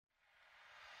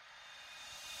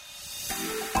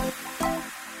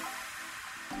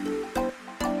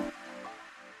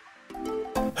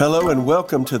Hello and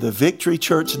welcome to the Victory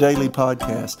Church Daily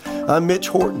Podcast. I'm Mitch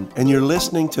Horton and you're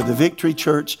listening to the Victory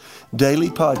Church Daily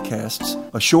Podcasts,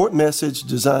 a short message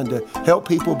designed to help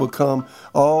people become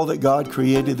all that God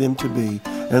created them to be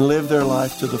and live their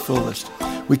life to the fullest.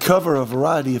 We cover a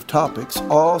variety of topics,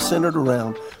 all centered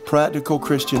around practical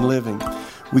Christian living.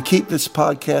 We keep this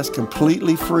podcast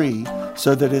completely free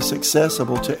so that it's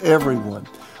accessible to everyone.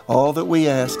 All that we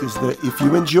ask is that if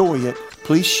you enjoy it,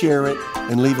 please share it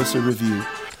and leave us a review.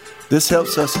 This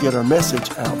helps us get our message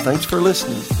out. Thanks for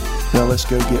listening. Now let's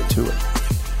go get to it.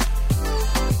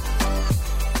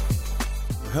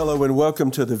 Hello and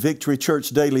welcome to the Victory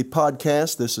Church Daily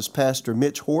Podcast. This is Pastor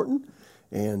Mitch Horton,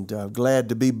 and glad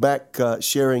to be back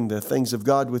sharing the things of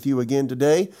God with you again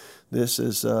today. This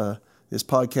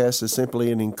podcast is simply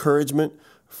an encouragement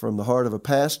from the heart of a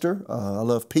pastor. I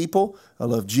love people. I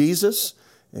love Jesus.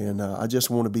 And I just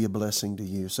want to be a blessing to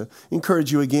you. So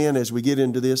encourage you again as we get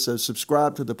into this.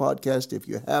 Subscribe to the podcast if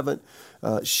you haven't.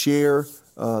 Share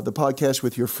the podcast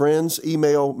with your friends.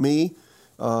 Email me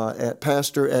at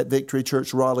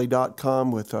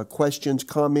pastor@victorychurchraleigh.com with questions,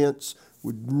 comments.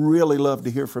 Would really love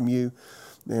to hear from you.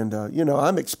 And,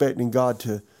 I'm expecting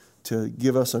God to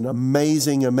give us an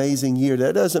amazing, amazing year.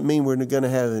 That doesn't mean we're going to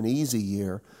have an easy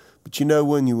year. But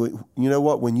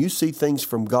when you see things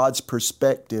from God's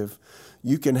perspective,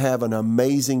 you can have an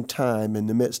amazing time in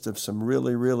the midst of some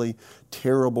really, really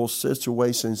terrible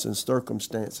situations and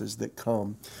circumstances that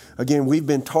come. Again, we've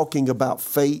been talking about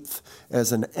faith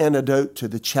as an antidote to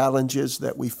the challenges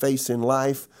that we face in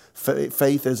life.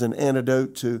 Faith as an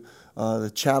antidote to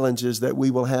the challenges that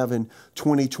we will have in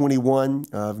 2021.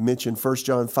 I've mentioned 1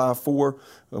 John 5:4.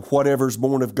 Whatever's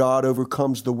born of God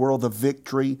overcomes the world. The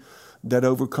victory that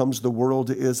overcomes the world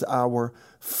is our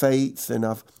faith. And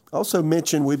I've also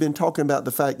mentioned, we've been talking about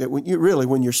the fact that when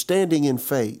you're standing in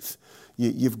faith, you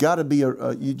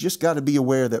just got to be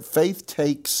aware that faith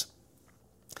takes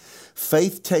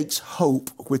hope,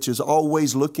 which is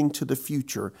always looking to the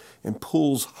future, and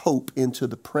pulls hope into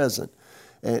the present.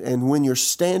 And when you're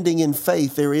standing in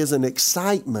faith, there is an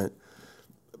excitement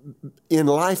in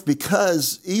life,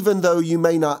 because even though you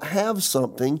may not have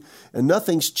something and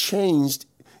nothing's changed,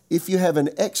 if you have an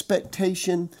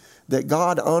expectation that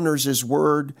God honors His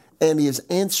word and He is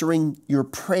answering your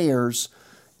prayers,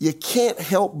 you can't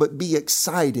help but be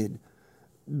excited,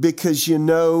 because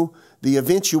the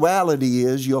eventuality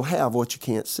is you'll have what you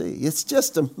can't see. It's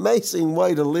just an amazing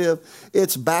way to live.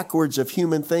 It's backwards of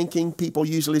human thinking. People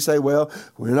usually say, well,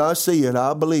 when I see it,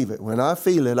 I'll believe it. When I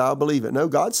feel it, I'll believe it. No,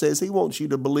 God says He wants you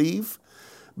to believe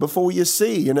before you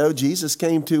see. Jesus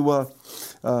came to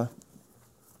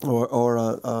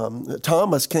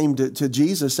Thomas came to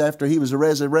Jesus after He was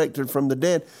resurrected from the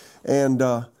dead. And,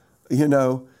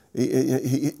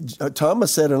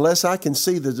 Thomas said, unless I can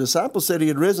see, the disciples said He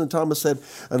had risen. Thomas said,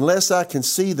 unless I can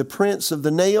see the prints of the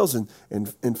nails and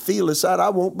feel His side, I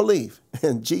won't believe.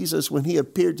 And Jesus, when He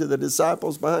appeared to the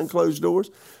disciples behind closed doors,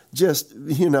 just,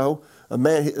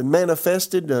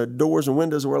 manifested, doors and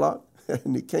windows were locked.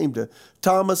 And He came to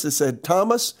Thomas and said,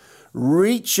 Thomas,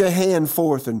 reach your hand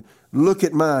forth and look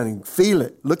at mine and feel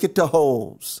it. Look at the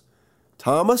holes.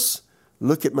 Thomas,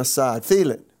 look at my side.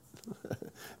 Feel it.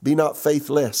 Be not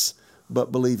faithless,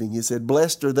 but believing. He said,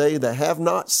 blessed are they that have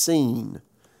not seen,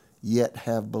 yet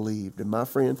have believed. And my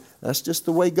friend, that's just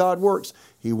the way God works.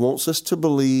 He wants us to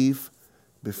believe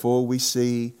before we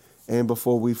see and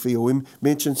before we feel. We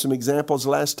mentioned some examples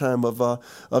last time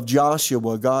of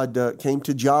Joshua. God came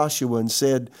to Joshua and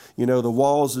said, the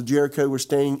walls of Jericho were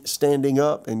standing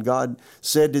up, and God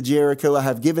said to Jericho, I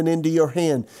have given into your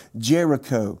hand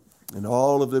Jericho and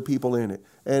all of the people in it.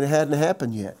 And it hadn't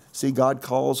happened yet. See, God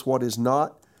calls what is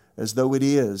not as though it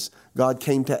is. God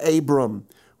came to Abram,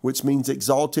 which means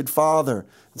exalted father,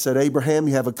 and said, Abraham,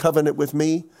 you have a covenant with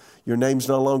me. Your name's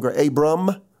no longer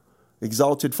Abram,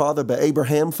 exalted father, but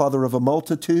Abraham, father of a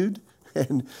multitude.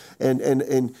 And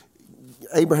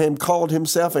Abraham called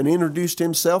himself and introduced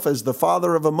himself as the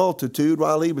father of a multitude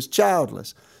while he was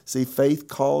childless. See, faith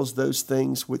calls those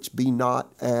things which be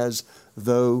not as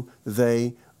though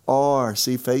they are.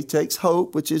 See, faith takes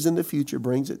hope, which is in the future,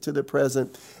 brings it to the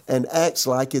present, and acts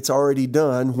like it's already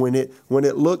done when it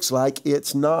looks like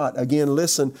it's not. Again,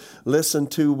 listen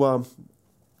to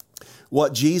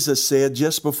what Jesus said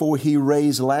just before He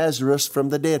raised Lazarus from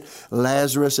the dead.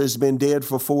 Lazarus has been dead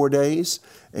for 4 days,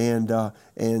 and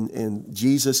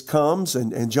Jesus comes,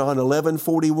 and John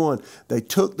 11:41, they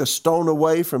took the stone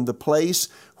away from the place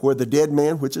where the dead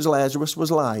man, which is Lazarus,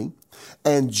 was lying.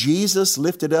 And Jesus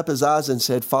lifted up His eyes and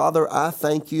said, Father, I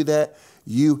thank You that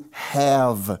You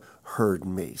have heard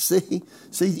me. See,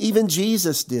 even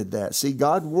Jesus did that. See,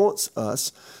 God wants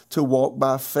us to walk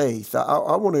by faith.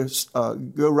 I want to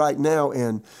go right now,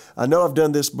 and I know I've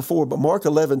done this before, but Mark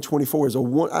 11:24 is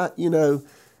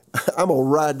I'm going to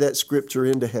ride that scripture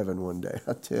into heaven one day.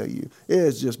 I tell you, it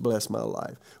has just blessed my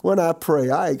life. When I pray,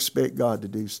 I expect God to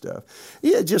do stuff.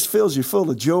 It just fills you full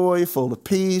of joy, full of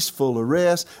peace, full of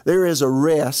rest. There is a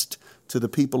rest to the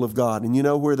people of God. And you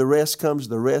know where the rest comes?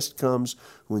 The rest comes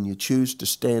when you choose to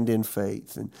stand in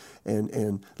faith.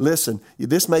 And listen,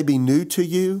 this may be new to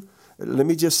you. Let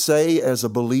me just say, as a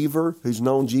believer who's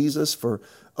known Jesus for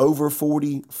over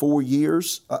 44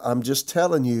 years, I'm just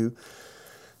telling you,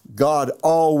 God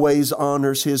always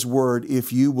honors His word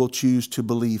if you will choose to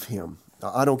believe Him.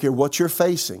 I don't care what you're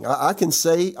facing. I can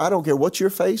say, I don't care what you're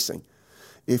facing.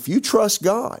 If you trust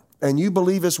God and you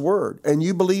believe His word and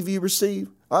you believe you receive,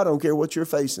 I don't care what you're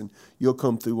facing, you'll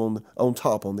come through on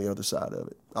top on the other side of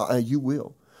it. You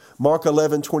will. Mark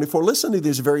 11:24. Listen to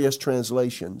these various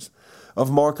translations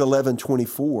of Mark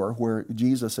 11:24, where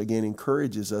Jesus again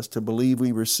encourages us to believe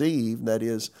we receive, that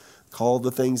is, call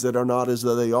the things that are not as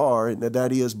though they are, and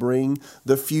that is, bring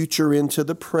the future into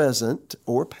the present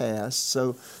or past.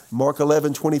 So Mark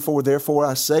 11:24, therefore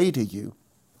I say to you,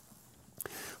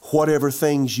 whatever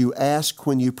things you ask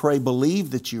when you pray,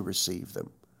 believe that you receive them,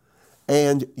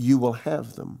 and you will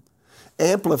have them.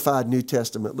 Amplified New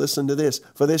Testament, listen to this.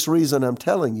 For this reason I'm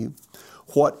telling you,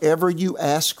 whatever you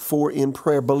ask for in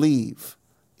prayer, believe.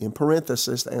 In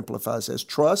parenthesis, the Amplified says,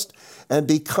 trust and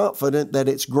be confident that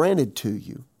it's granted to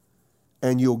you,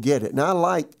 and you'll get it. Now, I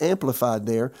like Amplified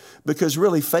there because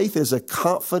really faith is a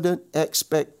confident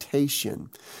expectation.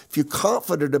 If you're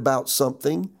confident about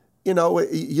something,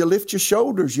 you lift your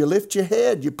shoulders, you lift your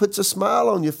head, you put a smile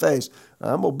on your face.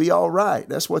 I'm going to be all right.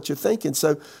 That's what you're thinking.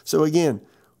 So again,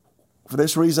 for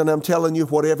this reason, I'm telling you,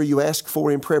 whatever you ask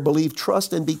for in prayer, believe,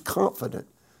 trust, and be confident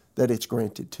that it's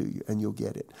granted to you, and you'll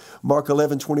get it. Mark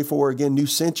 11:24, again, New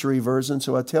Century Version.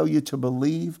 So I tell you to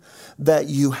believe that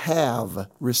you have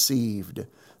received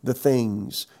the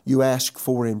things you ask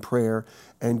for in prayer,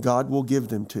 and God will give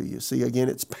them to you. See, again,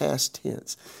 it's past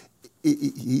tense.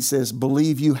 He says,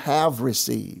 believe you have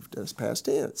received. That's past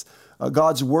tense.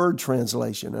 God's Word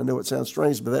translation. I know it sounds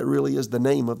strange, but that really is the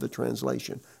name of the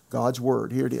translation. God's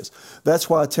Word. Here it is. That's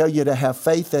why I tell you to have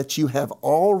faith that you have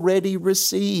already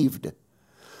received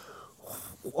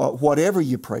whatever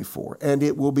you pray for, and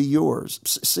it will be yours.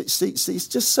 See, it's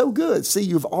just so good.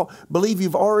 See, believe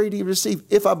you've already received.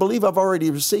 If I believe I've already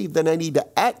received, then I need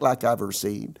to act like I've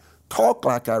received, talk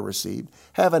like I received,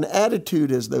 have an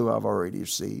attitude as though I've already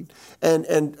received,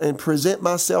 and present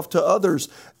myself to others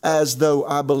as though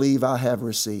I believe I have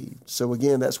received. So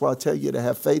again, that's why I tell you to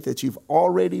have faith that you've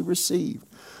already received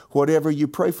whatever you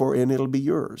pray for, and it'll be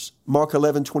yours. Mark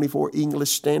 11:24,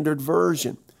 English Standard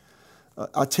Version.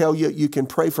 I tell you, you can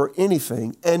pray for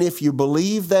anything, and if you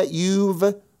believe that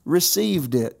you've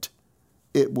received it,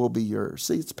 it will be yours.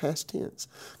 See, it's past tense.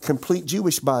 Complete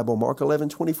Jewish Bible, Mark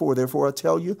 11:24. Therefore, I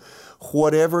tell you,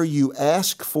 whatever you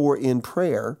ask for in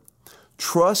prayer,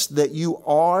 trust that you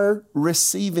are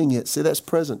receiving it. See, that's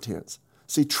present tense.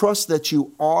 See, trust that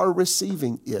you are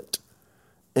receiving it,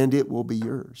 and it will be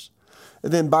yours.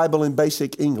 And then Bible in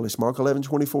Basic English, Mark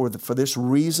 11:24. For this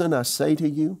reason, I say to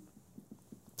you,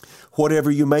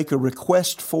 whatever you make a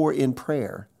request for in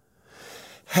prayer,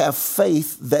 have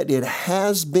faith that it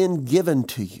has been given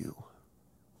to you,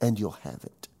 and you'll have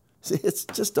it. See, it's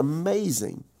just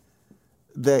amazing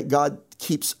that God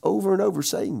keeps over and over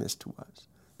saying this to us.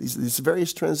 These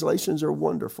various translations are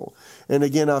wonderful. And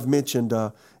again, I've mentioned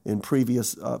in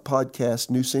previous podcasts,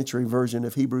 New Century Version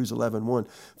of Hebrews 11:1.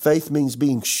 Faith means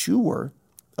being sure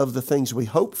of the things we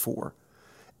hope for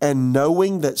and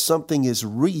knowing that something is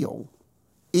real,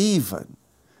 even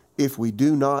if we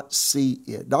do not see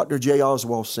it. Dr. J.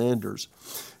 Oswald Sanders,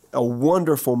 a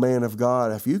wonderful man of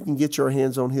God. If you can get your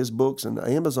hands on his books, and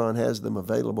Amazon has them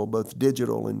available, both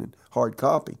digital and in hard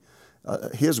copy,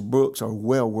 his books are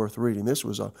well worth reading. This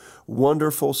was a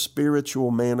wonderful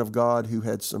spiritual man of God who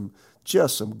had some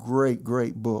great,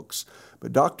 great books.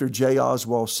 But Dr. J.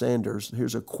 Oswald Sanders,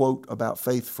 here's a quote about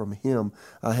faith from him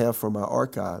I have from my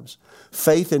archives.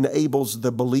 Faith enables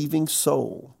the believing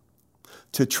soul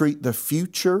to treat the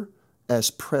future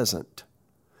as present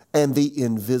and the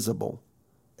invisible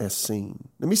as seen.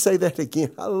 Let me say that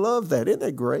again. I love that. Isn't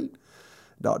that great?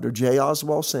 Dr. J.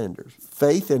 Oswald Sanders.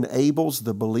 Faith enables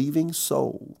the believing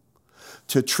soul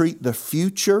to treat the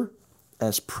future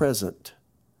as present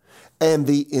and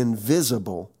the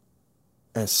invisible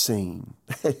as seen.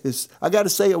 I got to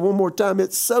say it one more time.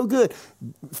 It's so good.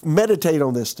 Meditate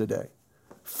on this today.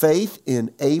 Faith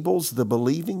enables the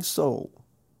believing soul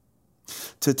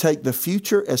to take the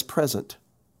future as present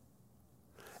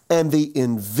and the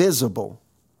invisible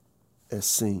as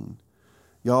seen.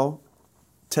 Y'all,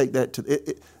 take that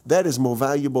to, that is more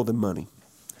valuable than money.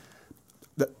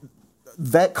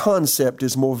 That concept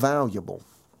is more valuable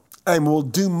and will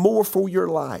do more for your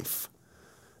life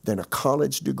than a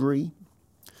college degree,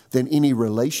 than any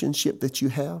relationship that you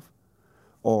have,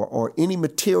 or any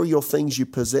material things you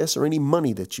possess, or any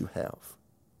money that you have.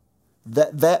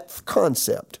 That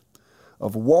concept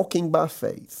of walking by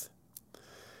faith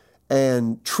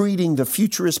and treating the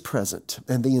future as present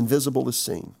and the invisible as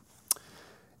seen,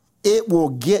 it will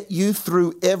get you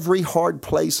through every hard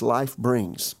place life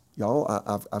brings.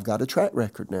 Y'all, I've got a track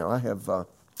record now. I have, oh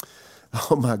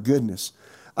my goodness.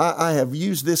 I have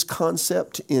used this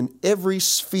concept in every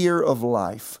sphere of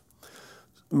life.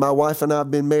 My wife and I have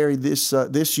been married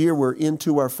this year. We're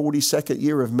into our 42nd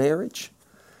year of marriage.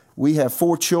 We have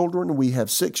 4 children. We have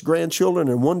 6 grandchildren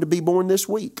and 1 to be born this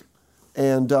week.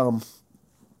 And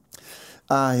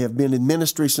I have been in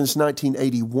ministry since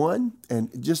 1981,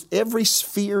 and just every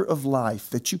sphere of life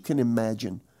that you can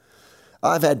imagine.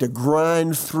 I've had to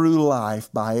grind through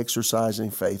life by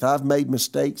exercising faith. I've made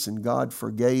mistakes and God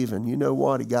forgave, and you know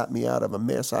what? He got me out of a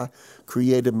mess I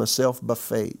created myself by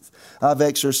faith. I've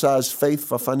exercised faith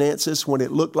for finances when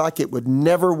it looked like it would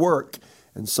never work,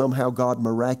 and somehow God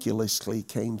miraculously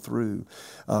came through.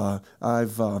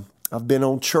 I've been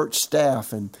on church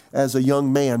staff, and as a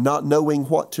young man, not knowing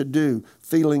what to do,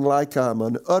 feeling like I'm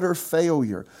an utter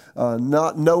failure,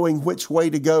 not knowing which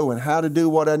way to go and how to do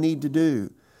what I need to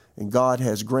do. And God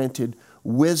has granted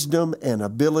wisdom and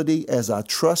ability as I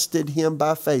trusted Him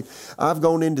by faith. I've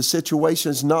gone into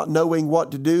situations not knowing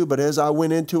what to do, but as I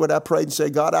went into it, I prayed and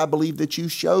said, God, I believe that You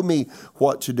show me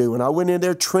what to do. And I went in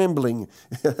there trembling,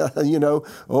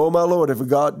 oh my Lord, if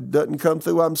God doesn't come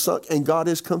through, I'm sunk. And God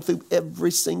has come through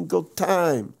every single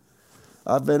time.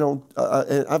 I've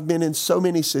been in so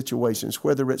many situations,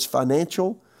 whether it's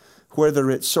financial,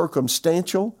 whether it's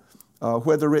circumstantial,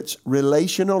 whether it's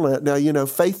relational. Now,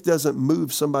 faith doesn't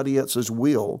move somebody else's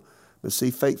will, but see,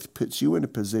 faith puts you in a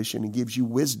position and gives you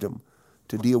wisdom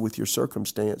to deal with your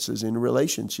circumstances in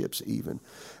relationships even.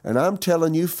 And I'm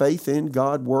telling you, faith in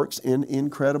God works in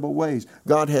incredible ways.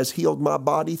 God has healed my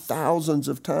body thousands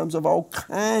of times of all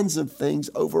kinds of things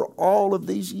over all of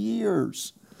these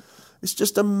years. It's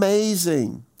just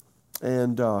amazing.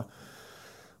 And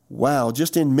wow,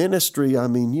 just in ministry,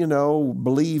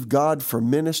 believe God for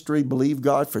ministry, believe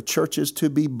God for churches to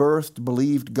be birthed,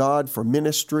 believed God for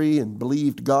ministry, and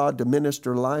believed God to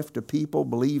minister life to people,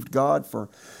 believed God for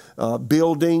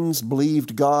buildings,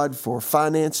 believed God for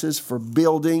finances for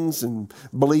buildings, and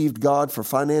believed God for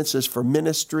finances for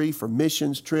ministry, for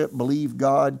missions trip, believed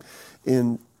God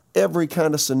in every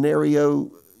kind of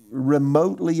scenario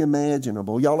remotely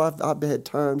imaginable. Y'all, I've had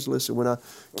times, listen, when I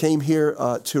came here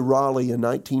to Raleigh in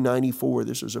 1994,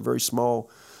 this was a very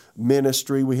small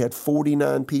ministry. We had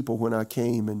 49 people when I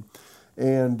came,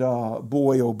 and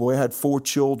boy, oh boy, I had 4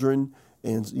 children,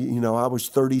 and I was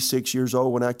 36 years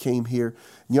old when I came here.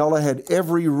 And y'all, I had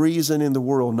every reason in the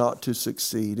world not to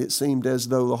succeed. It seemed as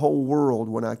though the whole world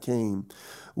when I came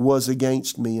was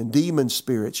against me, and demon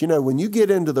spirits. When you get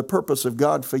into the purpose of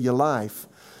God for your life,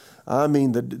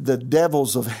 the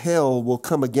devils of hell will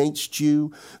come against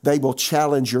you. They will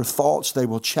challenge your thoughts. They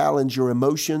will challenge your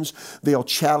emotions. They'll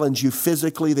challenge you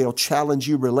physically. They'll challenge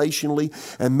you relationally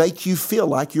and make you feel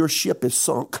like your ship is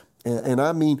sunk. And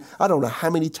I don't know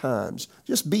how many times,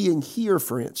 just being here,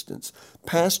 for instance,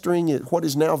 pastoring at what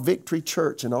is now Victory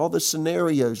Church and all the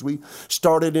scenarios. We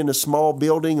started in a small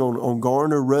building on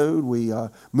Garner Road. We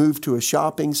moved to a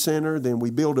shopping center. Then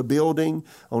we built a building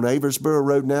on Aversboro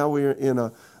Road. Now we're in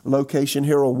a location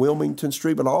here on Wilmington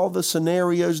Street. But all the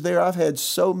scenarios there, I've had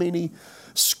so many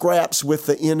scraps with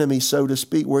the enemy, so to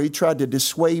speak, where he tried to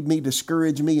dissuade me,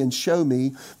 discourage me, and show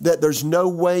me that there's no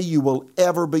way you will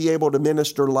ever be able to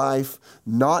minister life.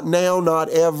 Not now, not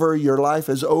ever. Your life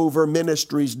is over.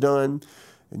 Ministry's done.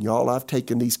 And y'all, I've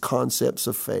taken these concepts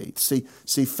of faith. See,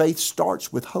 faith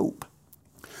starts with hope.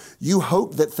 You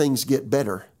hope that things get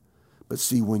better. But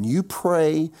see, when you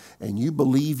pray and you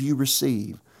believe you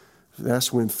receive,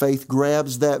 that's when faith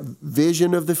grabs that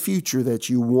vision of the future that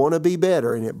you want to be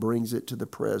better, and it brings it to the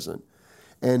present.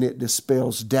 And it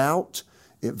dispels doubt.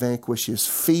 It vanquishes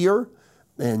fear.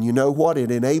 And you know what? It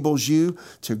enables you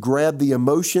to grab the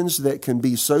emotions that can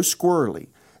be so squirrely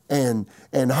and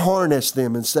harness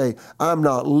them and say, I'm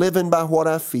not living by what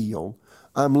I feel.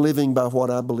 I'm living by what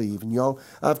I believe. And y'all,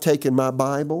 I've taken my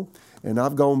Bible and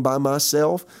I've gone by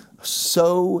myself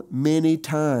so many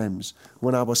times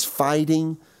when I was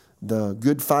fighting the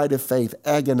good fight of faith,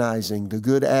 agonizing, the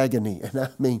good agony.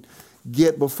 And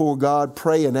get before God,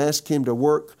 pray and ask Him to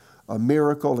work a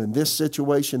miracle in this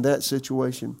situation, that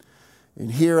situation.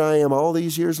 And here I am all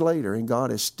these years later, and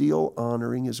God is still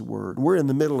honoring His word. We're in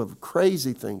the middle of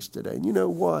crazy things today. And you know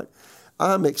what?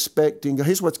 I'm expecting,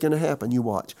 here's what's going to happen. You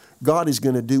watch. God is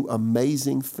going to do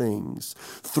amazing things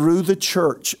through the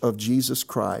church of Jesus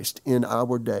Christ in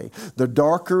our day. The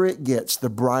darker it gets, the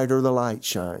brighter the light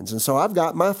shines. And so I've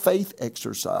got my faith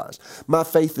exercised. My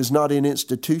faith is not in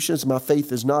institutions. My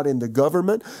faith is not in the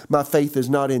government. My faith is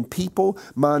not in people.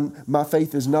 My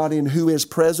faith is not in who is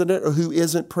president or who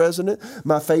isn't president.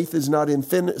 My faith is not in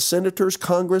senators,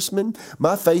 congressmen.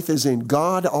 My faith is in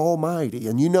God Almighty.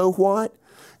 And you know what?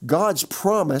 God's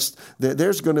promised that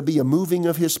there's going to be a moving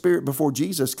of His Spirit before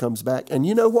Jesus comes back. And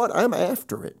you know what? I'm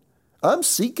after it. I'm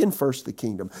seeking first the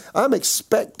kingdom. I'm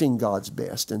expecting God's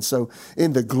best. And so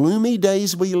in the gloomy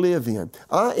days we live in,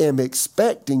 I am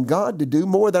expecting God to do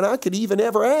more than I could even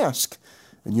ever ask.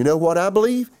 And you know what I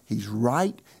believe? He's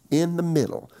right in the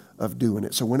middle of doing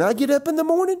it. So when I get up in the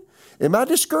morning, am I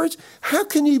discouraged? How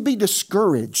can you be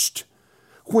discouraged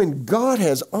when God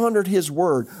has honored His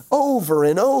word over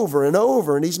and over and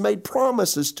over, and He's made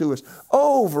promises to us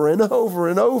over and over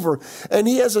and over, and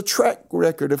He has a track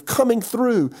record of coming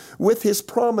through with His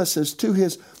promises to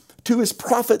His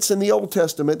prophets in the Old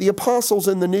Testament, the apostles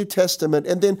in the New Testament,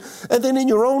 and then in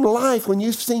your own life when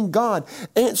you've seen God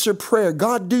answer prayer,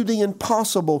 God do the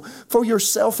impossible for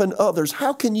yourself and others.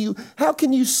 How can you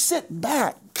sit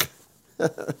back?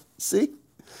 See?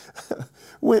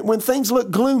 When things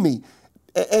look gloomy,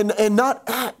 and not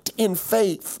act in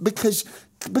faith because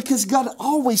God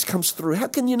always comes through. How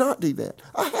can you not do that?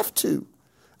 I have to.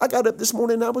 I got up this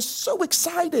morning and I was so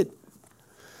excited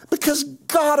because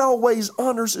God always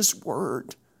honors His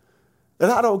word.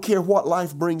 And I don't care what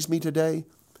life brings me today,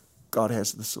 God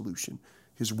has the solution.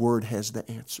 His word has the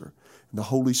answer. And the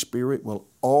Holy Spirit will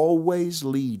always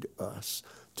lead us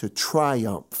to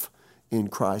triumph in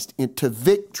Christ, into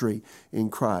victory in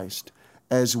Christ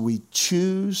as we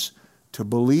choose to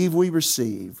believe we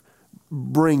receive,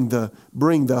 bring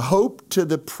the hope to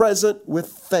the present with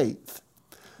faith.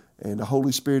 And the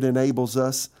Holy Spirit enables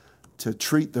us to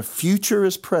treat the future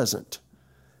as present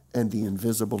and the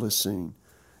invisible as soon.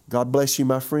 God bless you,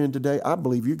 my friend, today. I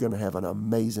believe you're going to have an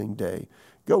amazing day.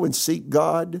 Go and seek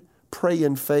God, pray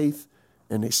in faith,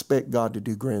 and expect God to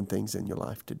do grand things in your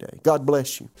life today. God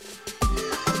bless you.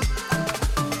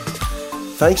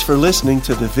 Thanks for listening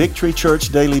to the Victory Church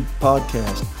Daily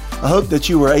Podcast. I hope that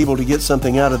you were able to get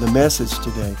something out of the message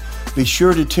today. Be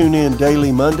sure to tune in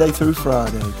daily, Monday through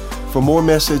Friday, for more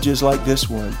messages like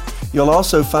this one. You'll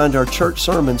also find our church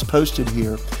sermons posted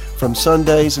here from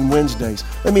Sundays and Wednesdays.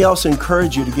 Let me also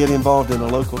encourage you to get involved in a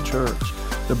local church.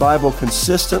 The Bible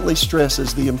consistently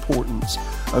stresses the importance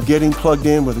of getting plugged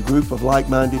in with a group of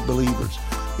like-minded believers.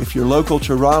 If you're local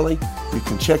to Raleigh, you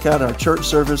can check out our church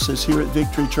services here at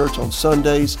Victory Church on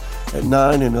Sundays at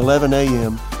 9 and 11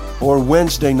 a.m., or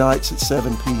Wednesday nights at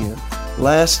 7 p.m.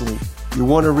 Lastly, you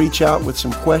want to reach out with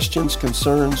some questions,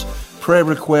 concerns, prayer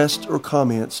requests, or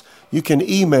comments, you can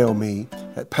email me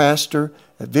at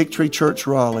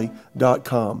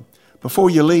pastor@victorychurchraleigh.com.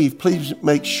 Before you leave, please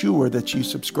make sure that you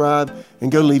subscribe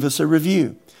and go leave us a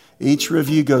review. Each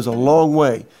review goes a long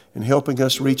way in helping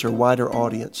us reach a wider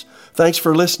audience. Thanks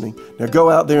for listening. Now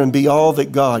go out there and be all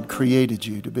that God created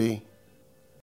you to be.